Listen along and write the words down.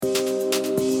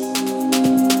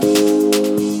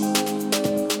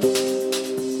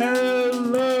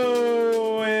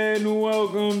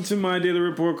to my daily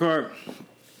report card,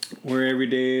 where every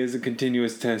day is a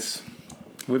continuous test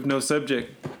with no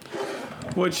subject.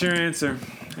 What's your answer?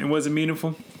 And was it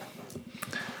meaningful?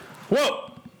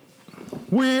 Whoa!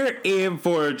 We're in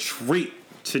for a treat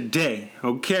today,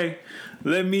 okay?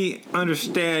 Let me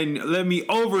overstand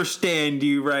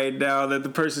you right now that the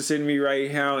person sitting me right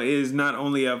now is not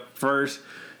only a first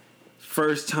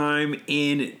time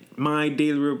in my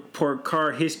daily report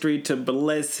card history to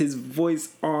bless his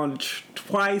voice on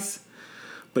twice,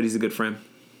 but he's a good friend.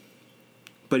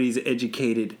 But he's an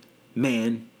educated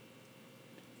man.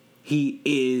 He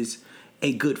is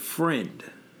a good friend,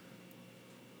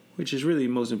 which is really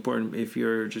most important if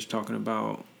you're just talking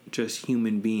about just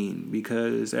human being,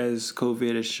 because as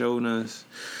COVID has shown us,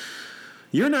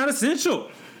 you're not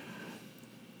essential,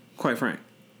 quite frank.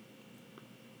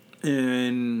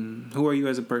 And who are you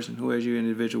as a person? Who are you as an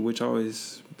individual? Which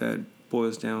always that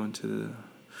boils down to the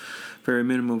very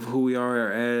minimum of who we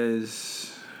are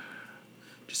as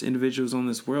just individuals on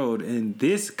this world. And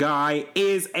this guy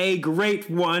is a great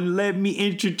one. Let me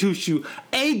introduce you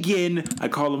again. I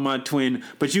call him my twin,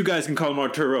 but you guys can call him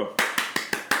Arturo.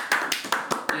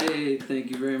 Hey,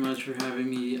 thank you very much for having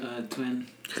me, twin.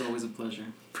 It's always a pleasure.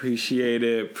 Appreciate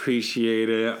it.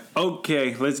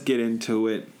 Okay, let's get into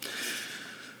it.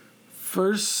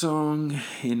 First song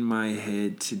in my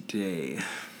head today.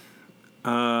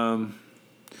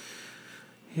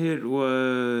 It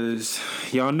was,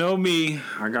 y'all know me,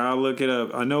 I gotta look it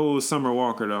up. I know it was Summer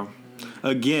Walker though.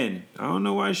 Again, I don't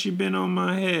know why she been on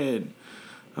my head.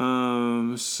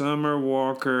 Summer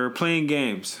Walker, Playing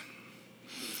Games.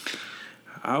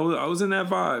 I was in that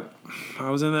vibe.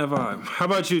 How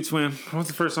about you, twin? What's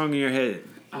the first song in your head?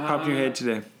 Popped in your head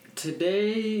today.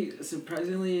 Today,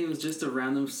 surprisingly, it was just a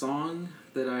random song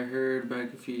that I heard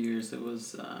back a few years. It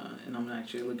was, and I'm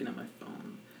actually looking at my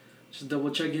phone. Just double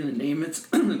checking the name. It's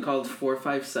called 4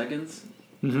 5 Seconds.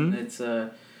 Mm-hmm. And it's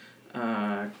a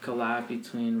collab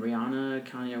between Rihanna,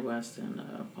 Kanye West, and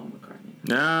Paul McCartney.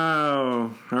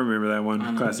 Oh, I remember that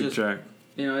one. Classic track.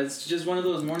 You know, it's just one of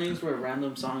those mornings where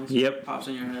random songs pops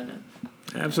in your head and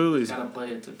absolutely you gotta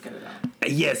play it to get it out.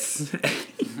 Yes.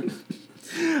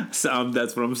 So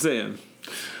that's what I'm saying.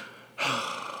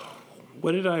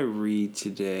 What did I read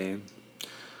today?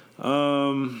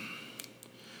 I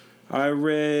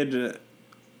read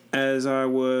as I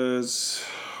was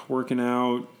working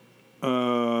out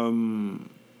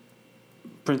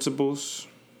Principles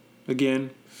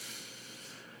again.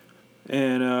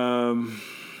 And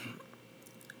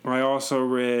I also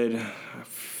read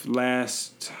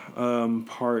last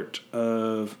part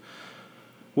of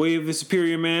Way of a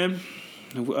Superior Man.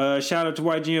 Shout out to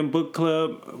YGM Book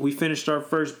Club. We finished our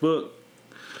first book.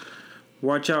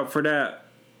 Watch out for that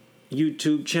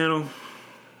YouTube channel.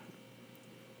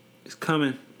 It's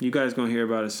coming. You guys gonna hear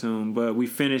about it soon. But we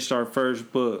finished our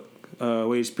first book, Way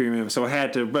of a Superior Man. So I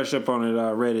had to brush up on it.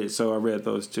 I read it, so I read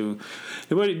those two.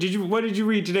 What did you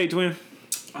read today, twin?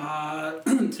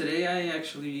 Today I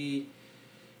actually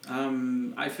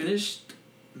I finished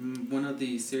one of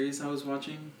the series I was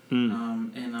watching,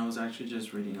 and I was actually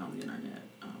just reading on the internet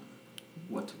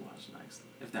what to watch next,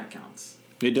 if that counts.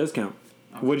 It does count.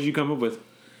 Okay. What did you come up with?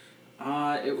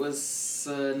 It was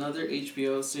another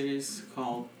HBO series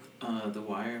called The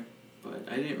Wire, but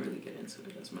I didn't really get into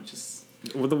it as much as...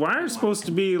 Well, The Wire is supposed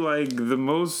to be like the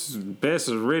best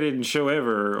written show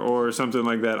ever or something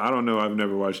like that. I don't know. I've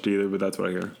never watched either, but that's what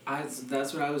I hear.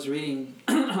 That's what I was reading.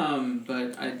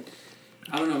 But I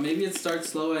don't know. Maybe it starts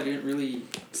slow. I didn't really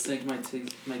sink my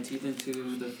teeth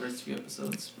into the first few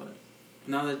episodes. But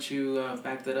now that you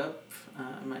backed it up,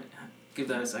 I might give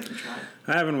that a second try.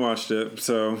 I haven't watched it.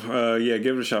 So, yeah,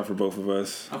 give it a shot for both of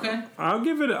us. Okay. I'm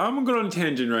going to go on a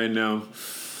tangent right now.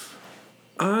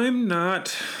 I'm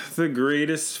not the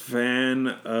greatest fan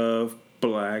of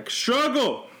black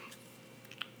struggle.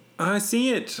 I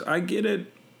see it. I get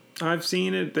it. I've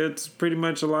seen it. That's pretty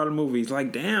much a lot of movies.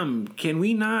 Like, damn, can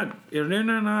we not... Are there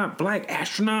not black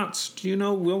astronauts? Do you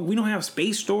know? We don't have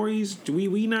space stories? Do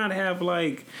we not have,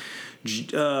 like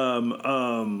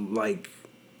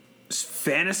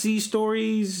fantasy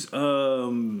stories?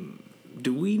 Do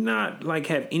we not, like,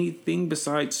 have anything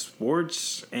besides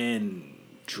sports and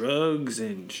drugs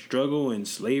and struggle and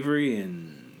slavery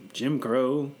and Jim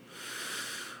Crow?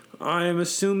 I am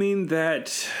assuming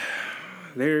that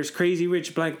there's crazy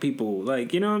rich black people.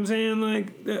 Like, you know what I'm saying?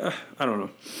 Like, I don't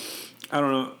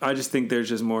know. I just think there's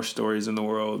just more stories in the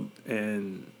world,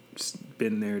 and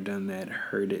been there, done that,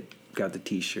 heard it, got the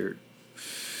t-shirt.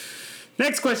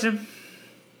 Next question.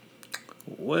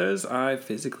 Was I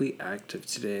physically active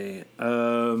today?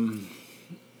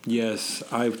 Yes,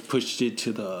 I pushed it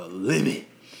to the limit.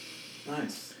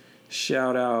 Nice.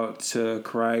 Shout out to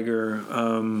Krieger.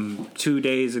 2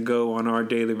 days ago on our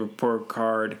daily report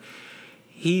card,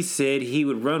 he said he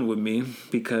would run with me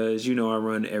because, you know, I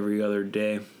run every other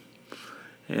day.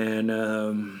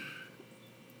 And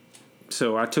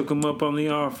so I took him up on the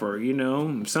offer, you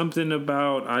know, something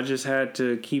about I just had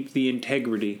to keep the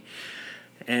integrity.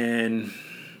 And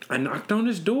I knocked on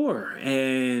his door,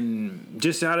 and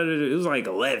just out of it was like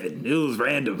 11. It was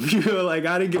random. You know, like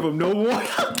I didn't give him no warning.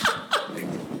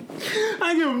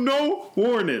 I give him no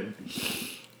warning.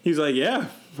 He's like, yeah.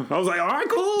 I was like, all right,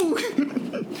 cool.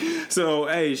 So,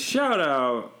 hey, shout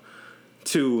out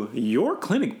to your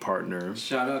clinic partner.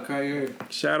 Shout out Krieger.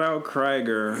 Shout out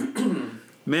Krieger.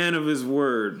 Man of his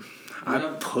word. Yep.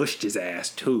 I pushed his ass,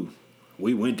 too.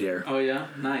 We went there. Oh, yeah?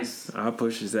 Nice. I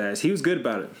pushed his ass. He was good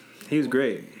about it. He was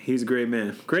great. He's a great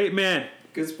man. Great man.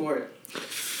 Good sport.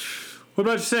 What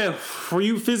about yourself? Were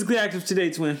you physically active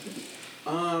today, Twin?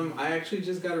 I actually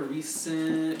just got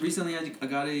recently I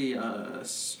got a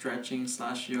stretching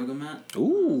 / yoga mat.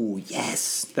 Ooh,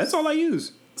 yes. That's all I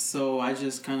use. So I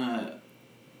just kind of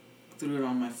threw it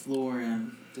on my floor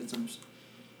and did some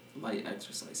light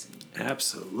exercising.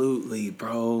 Absolutely,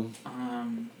 bro.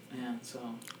 And so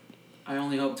I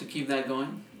only hope to keep that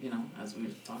going, you know, as we're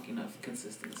talking of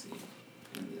consistency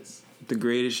in this. The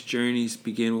greatest journeys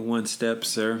begin with one step,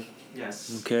 sir.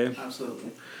 Yes. Okay.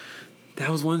 Absolutely. That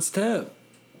was one step.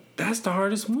 That's the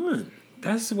hardest one.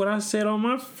 That's what I said on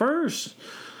my first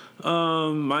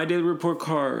my daily report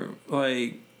card.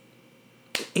 Like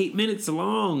 8 minutes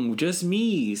long, just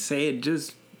me saying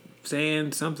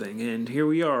something. And here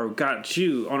we are, got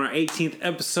you on our 18th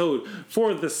episode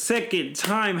for the second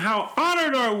time. How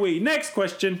honored are we? Next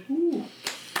question. Ooh.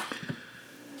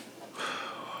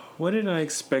 What did I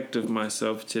expect of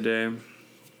myself today?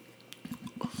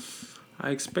 I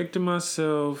expected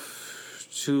myself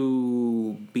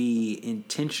to be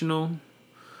intentional,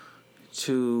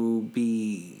 to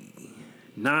be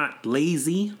not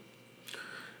lazy,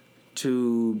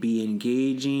 to be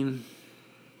engaging,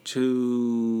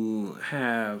 to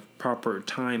have proper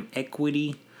time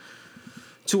equity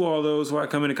to all those who I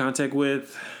come into contact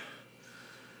with,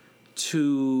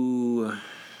 to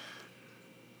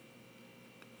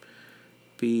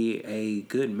be a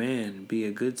good man, be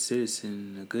a good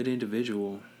citizen, a good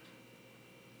individual.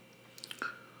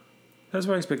 That's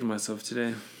what I expected myself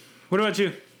today. What about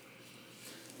you?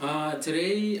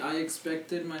 Today I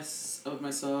expected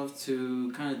myself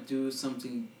to kind of do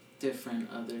something different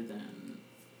other than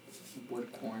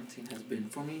what quarantine has been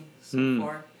for me so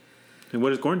far. And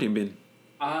what has quarantine been?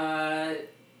 I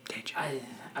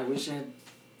wish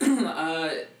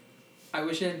I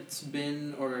wish it's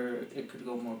been, or it could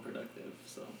go more productive.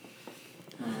 So,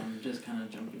 just kind of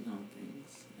jumping on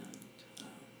things and,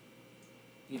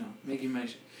 you know,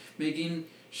 making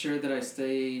sure that I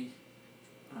stay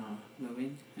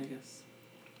moving, I guess,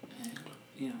 and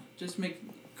you know, just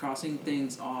crossing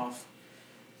things off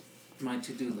my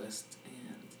to-do list,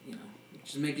 and you know,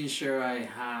 just making sure I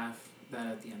have that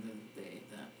at the end of the day,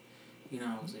 that you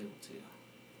know, I was able to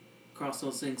cross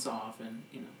those things off, and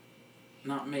you know,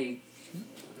 not make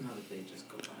another day just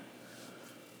go by.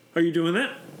 Are you doing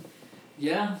that?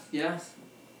 Yeah.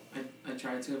 I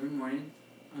try to every morning.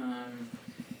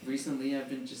 Recently I've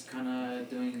been just kind of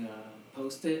doing a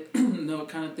post-it note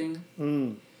kind of thing.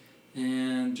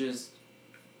 And just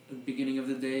at the beginning of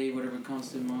the day, whatever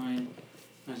comes to mind,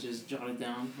 I just jot it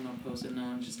down on a post-it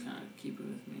note and just kind of keep it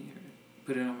with me, or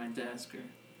put it on my desk or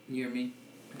near me.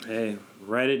 Hey,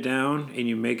 write it down and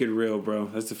you make it real, bro.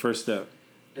 That's the first step.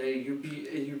 Hey, you'd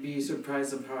be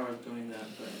surprised the power of doing that,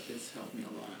 but it's helped me a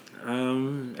lot.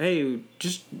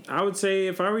 I would say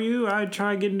if I were you, I'd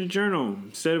try getting a journal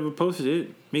instead of a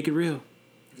post-it. Make it real.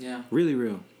 Yeah. Really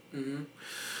real.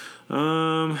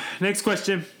 Next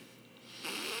question.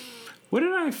 What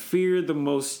did I fear the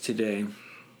most today?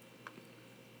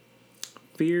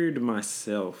 Feared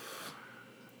myself.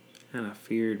 And I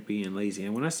feared being lazy.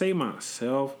 And when I say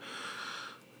myself,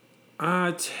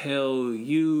 I tell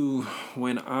you,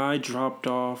 when I dropped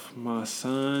off my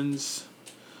sons,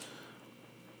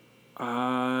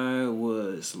 I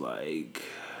was like,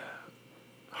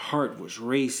 heart was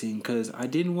racing because I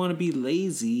didn't want to be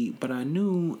lazy, but I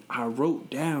knew I wrote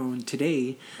down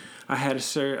today I had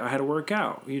to work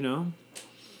out, you know,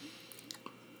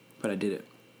 but I did it.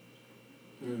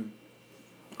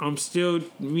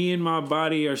 Me and my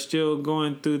body are still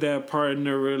going through that part in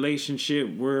the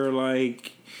relationship where,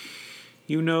 like,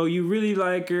 you know, you really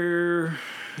like her.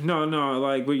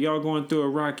 But y'all going through a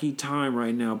rocky time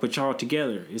right now, but y'all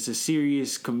together. It's a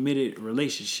serious, committed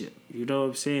relationship. You know what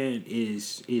I'm saying?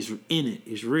 Is in it.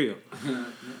 It's real.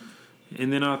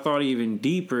 And then I thought even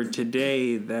deeper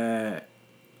today that,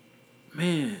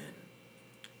 man,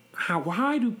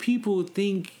 why do people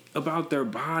think about their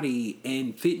body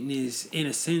and fitness in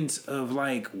a sense of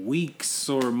like weeks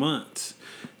or months?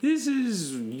 This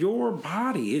is your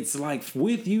body. It's like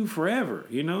with you forever,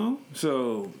 you know?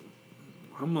 So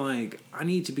I'm like, I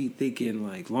need to be thinking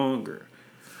like longer.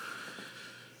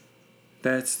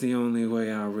 That's the only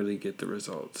way I'll really get the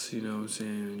results, you know what I'm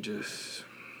saying? Just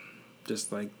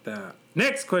like that.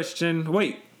 Next question.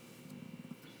 Wait.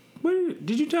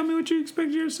 Did you tell me what you expect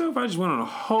of yourself? I just went on a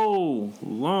whole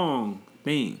long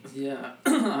thing. Yeah.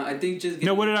 I think just...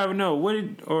 No, what did I know?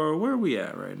 Where are we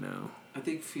at right now? I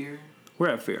think fear. We're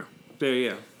at fear. There,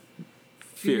 yeah.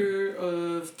 Fear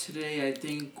of today, I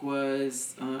think,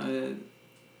 was... I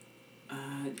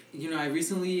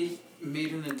recently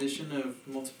made an addition of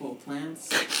multiple plants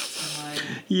to my...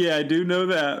 Yeah, I do know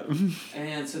that.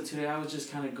 And so today I was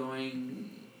just kind of going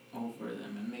over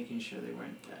them and making sure they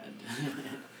weren't dead.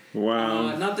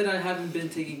 Wow. Not that I haven't been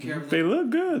taking care of them. They look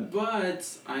good. But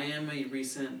I am a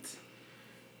recent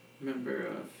member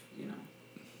of,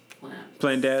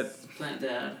 Plant Dad. Plant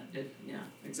Dad. Yeah,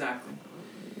 exactly.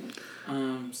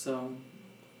 So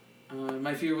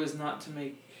my fear was not to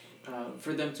make...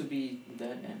 for them to be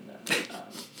dead, and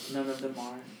none of them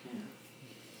are.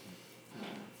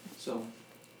 So,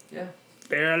 yeah.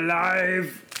 They're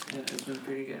alive. Yeah, it's been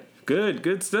pretty good.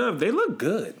 Good stuff. They look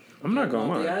good. I'm not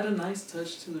gonna lie. They add a nice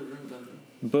touch to the room, don't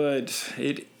they? But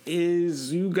it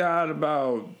is, you got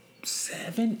about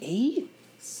 7, 8?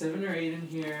 7 or 8 in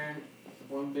here.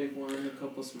 One big one, a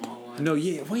couple small ones. No,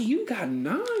 yeah. Wait, you got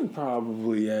 9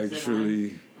 probably,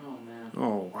 actually. Oh, man.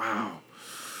 Oh, wow.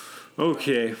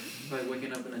 Okay. Like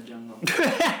waking up in a jungle.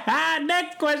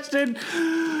 Next question.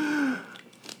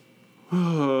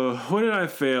 What did I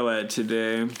fail at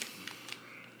today?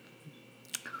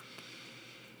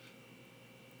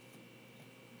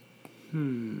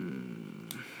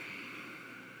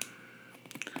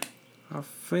 I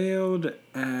failed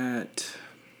at...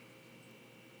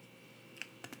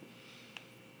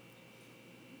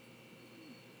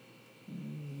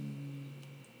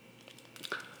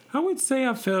 I would say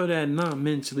I failed at not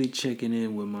mentally checking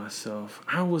in with myself.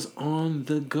 I was on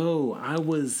the go. I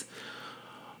was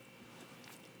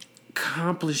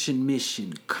accomplishing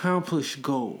mission, accomplish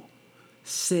goal,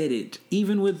 set it.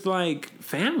 Even with like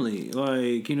family,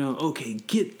 like, okay,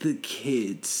 get the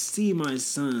kids, see my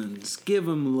sons, give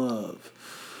them love.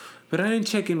 But I didn't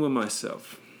check in with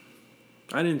myself.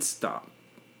 I didn't stop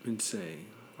and say,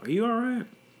 are you all right?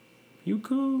 You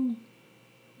cool?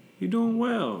 You doing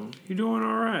well. You doing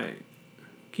all right.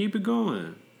 Keep it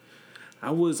going. I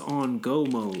was on go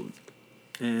mode.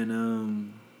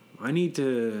 And I need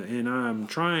to, and I'm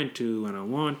trying to, and I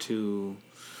want to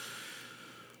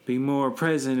be more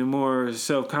present and more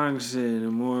self-cognizant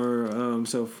and more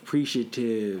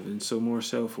self-appreciative and so more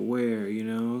self-aware,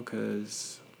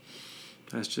 because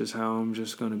that's just how I'm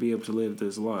just going to be able to live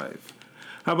this life.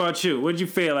 How about you? What did you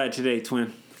fail at today,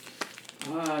 twin?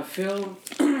 I failed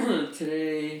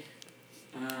today.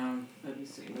 Let me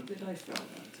see. What did I fail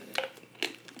at today?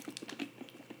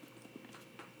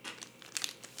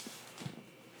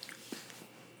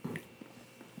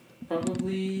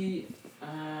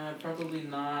 Probably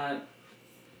not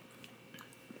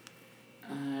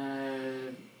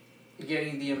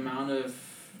getting the amount of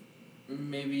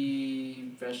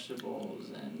maybe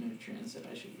vegetables and nutrients that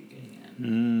I should be getting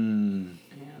in.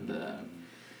 And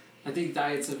I think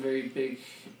diet's a very big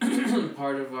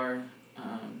part of our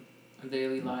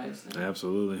daily lives.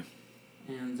 Absolutely.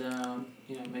 And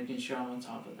making sure I'm on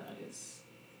top of that is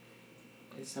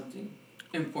something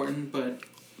important, but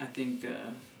I think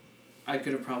I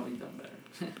could have probably done better.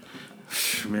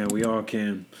 Man, we all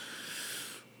can.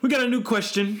 We got a new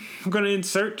question. I'm going to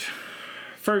insert.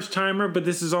 First timer, but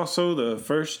this is also the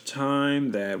first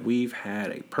time that we've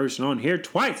had a person on here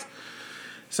twice.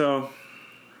 So,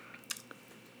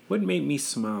 what made me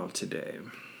smile today?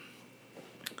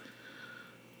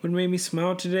 What made me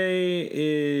smile today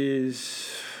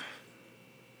is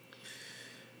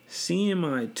seeing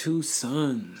my 2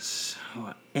 sons.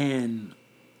 And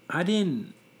I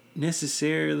didn't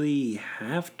necessarily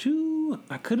have to.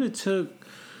 I could have took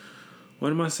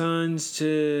one of my sons to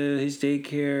his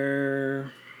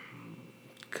daycare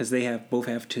because they both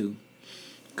have 2.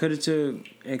 Could have took,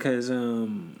 because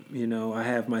I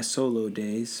have my solo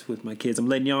days with my kids. I'm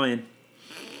letting y'all in.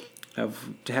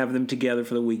 To have them together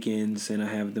for the weekends, and I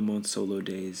have them on solo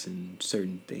days and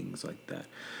certain things like that.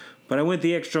 But I went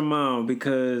the extra mile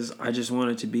because I just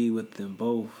wanted to be with them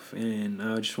both, and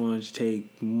I just wanted to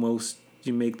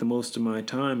make the most of my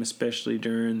time, especially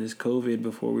during this COVID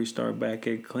before we start back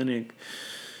at clinic.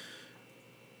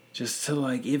 just to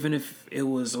like, even if it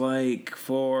was like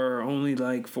for only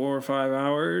like 4 or 5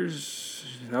 hours,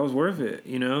 that was worth it,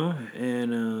 you know.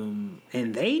 And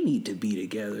they need to be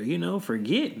together, you know.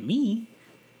 Forget me.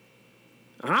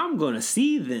 I'm gonna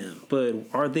see them, but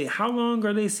are they? How long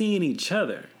are they seeing each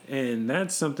other? And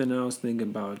that's something I was thinking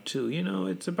about too. You know,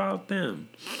 it's about them.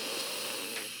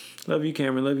 Love you,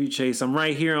 Cameron. Love you, Chase. I'm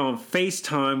right here on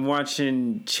FaceTime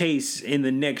watching Chase in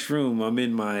the next room. I'm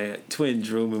in my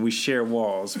twins' room and we share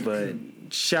walls. But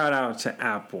shout out to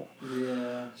Apple.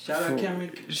 Yeah. Shout out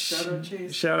Cameron. Shout out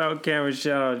Chase. Shout out Cameron.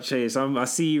 Shout out Chase. I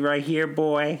see you right here,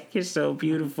 boy. You're so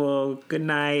beautiful. Good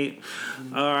night.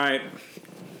 All right.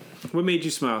 What made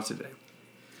you smile today?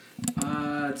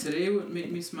 Today what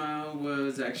made me smile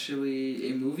was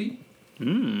actually a movie.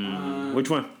 Which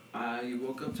one? I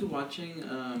woke up to watching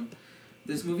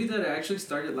this movie that I actually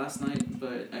started last night,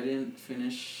 but I didn't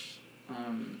finish.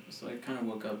 So I kind of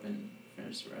woke up and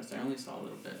finished the rest. I only saw a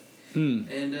little bit.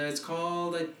 And it's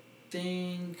called, I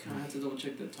think, I have to double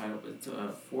check the title, but it's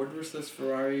Ford versus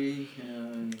Ferrari,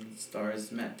 and it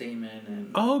stars Matt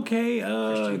Damon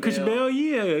and Christian Bale.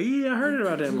 Yeah, I heard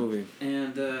about that movie.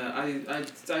 And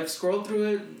I've scrolled through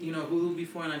it, you know, Hulu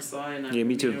before, and I saw it, and I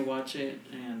me too. to watch it,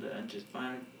 and just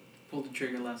finally pulled the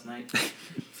trigger last night.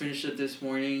 Finished it this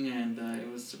morning, and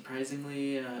it was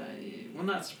surprisingly, well,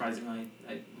 not surprisingly,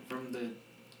 from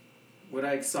what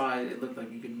I saw, it looked like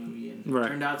a good movie, and it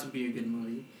turned out to be a good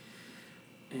movie.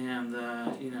 And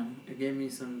you know, it gave me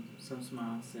some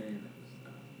smiles.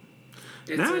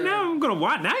 Now I'm gonna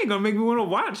watch. Now you're gonna make me want to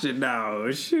watch it now.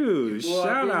 Shoot! Well,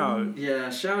 shout out! Yeah,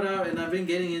 shout out! And I've been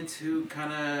getting into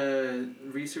kind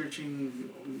of researching,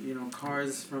 you know,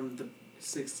 cars from the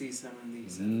 '60s,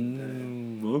 '70s.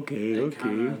 Okay.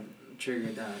 Kinda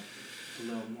triggered that a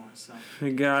little more. So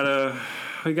we got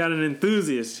an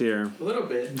enthusiast here. A little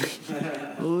bit.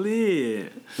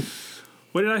 Lit.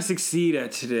 What did I succeed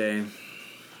at today?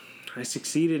 I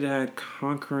succeeded at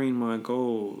conquering my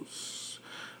goals.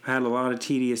 I had a lot of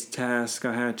tedious tasks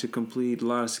I had to complete, a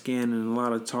lot of scanning, a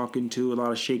lot of talking to, a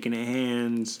lot of shaking of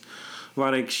hands, a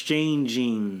lot of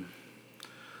exchanging,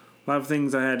 a lot of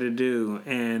things I had to do.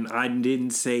 And I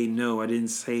didn't say no, I didn't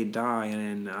say die.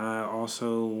 And I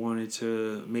also wanted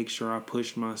to make sure I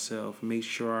pushed myself, make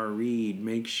sure I read,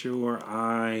 make sure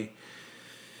I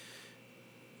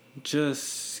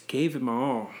just gave it my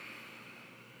all.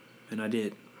 And I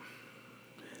did.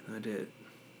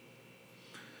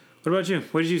 What about you?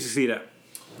 What did you succeed at?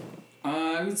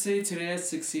 I would say today I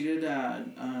succeeded at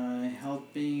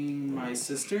helping my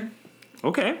sister.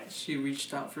 Okay. She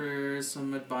reached out for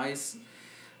some advice.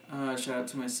 Shout out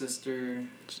to my sister.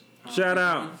 Shout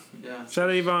out. Yvonne. Yeah. Shout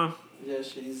out Yvonne. Yeah,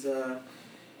 she's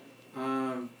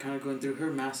kind of going through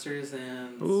her master's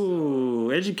and. Ooh,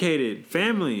 educated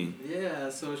family. Yeah,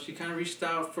 so she kind of reached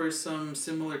out for some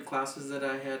similar classes that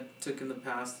I had took in the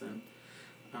past, and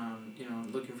you know,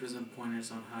 looking for some pointers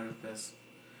on how to best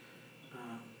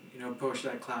you know, approach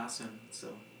that class, and so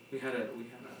we had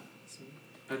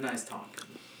a nice talk.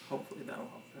 Hopefully that'll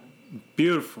help her.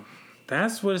 Beautiful.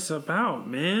 That's what it's about,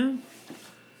 man.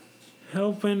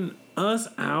 Helping us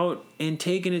out and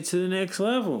taking it to the next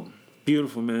level.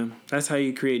 Beautiful, man. That's how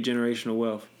you create generational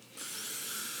wealth.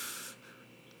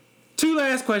 2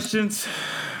 last questions.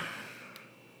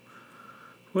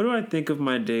 What do I think of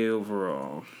my day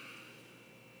overall?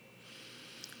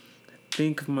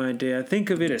 I think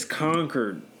of it as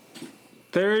conquered.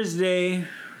 Thursday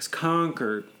was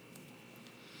conquered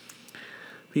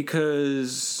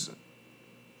because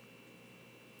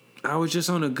I was just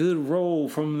on a good roll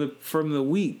from the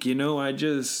week, you know. I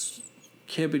just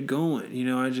kept it going, you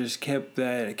know. I just kept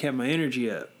my energy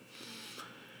up.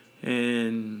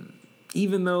 And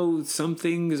even though some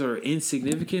things are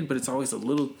insignificant, but it's always the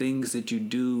little things that you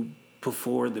do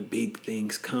before the big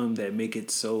things come that make it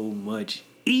so much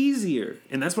easier.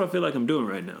 And that's what I feel like I'm doing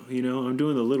right now, you know. I'm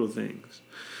doing the little things.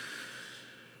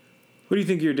 What do you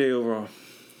think of your day overall?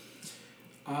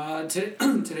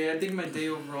 Today I think my day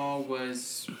overall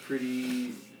was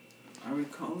pretty, I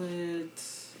would call it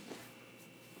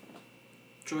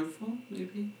joyful,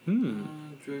 maybe.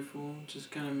 Joyful, just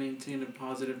kind of maintain a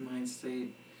positive mind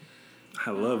state.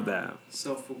 I love that.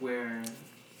 Self-aware,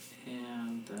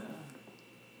 and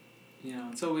you know,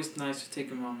 it's always nice to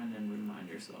take a moment and remind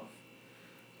yourself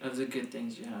of the good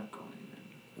things you have going.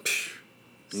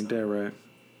 Ain't that right?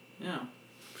 Yeah.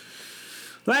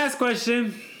 Last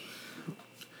question.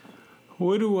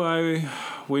 What do I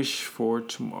wish for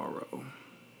tomorrow?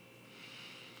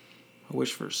 I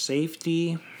wish for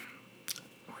safety.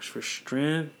 I wish for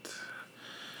strength.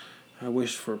 I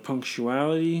wish for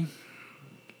punctuality.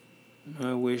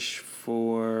 I wish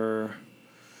for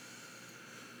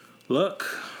luck.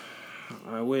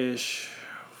 I wish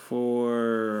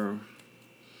for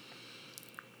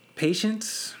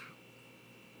patience.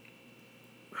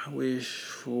 I wish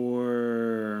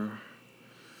for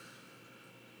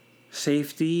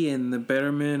safety and the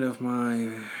betterment of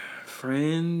my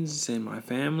friends and my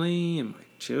family and my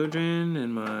children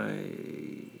and my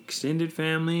extended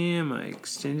family and my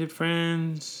extended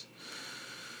friends.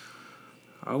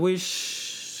 I wish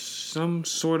some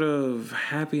sort of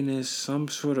happiness, some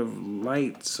sort of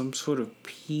light, some sort of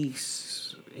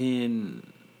peace in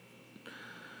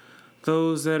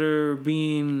those that are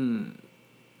being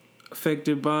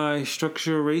affected by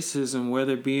structural racism,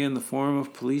 whether it be in the form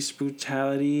of police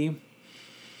brutality,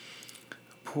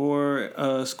 poor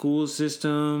school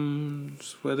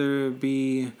systems, whether it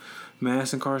be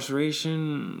mass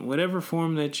incarceration, whatever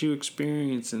form that you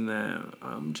experience in that.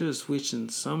 I'm just wishing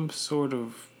some sort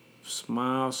of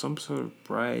smile, some sort of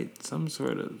bright, some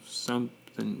sort of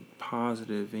something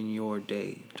positive in your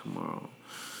day tomorrow.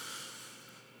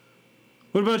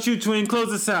 What about you, Twin?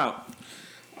 Close this out.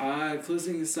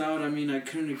 Closing this out, I mean, I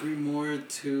couldn't agree more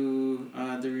to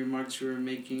the remarks you were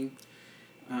making,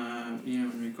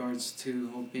 in regards to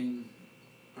hoping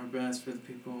our best for the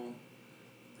people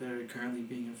that are currently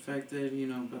being affected,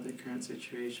 by the current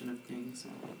situation of things,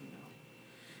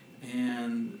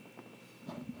 and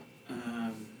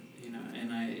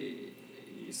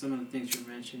some of the things you're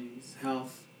mentioning is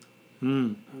health.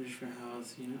 I wish for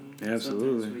health,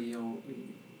 Absolutely. Sometimes we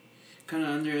kind of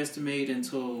underestimate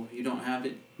until you don't have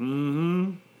it.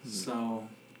 Mm-hmm. So,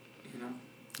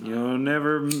 you'll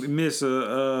never miss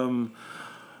a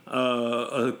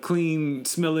clean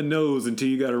smelling nose until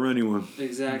you got a runny one.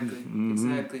 Exactly. Mm-hmm.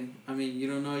 Exactly. I mean, you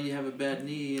don't know you have a bad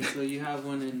knee until you have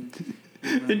one, and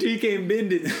until you can't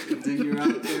bend it. Until you're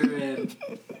out there, and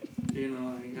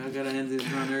I gotta end this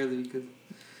run early because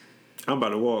I'm about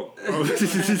to walk.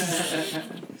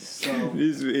 So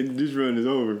this run is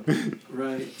over.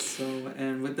 Right. So,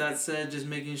 and with that said, just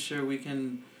making sure we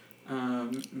can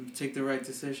take the right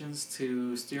decisions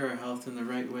to steer our health in the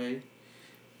right way,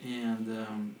 and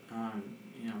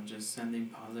just sending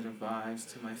positive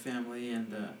vibes to my family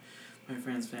and my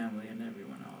friend's family and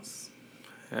everyone else.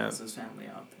 Yeah. Else's family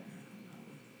out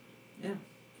there. Yeah.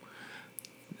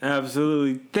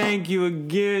 Absolutely. Thank you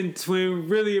again, Twin.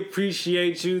 Really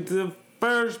appreciate you. The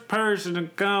first person to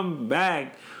come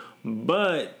back,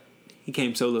 but he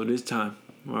came solo this time.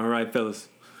 All right, fellas.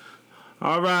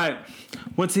 All right.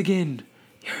 Once again,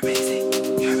 you're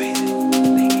amazing. You're amazing.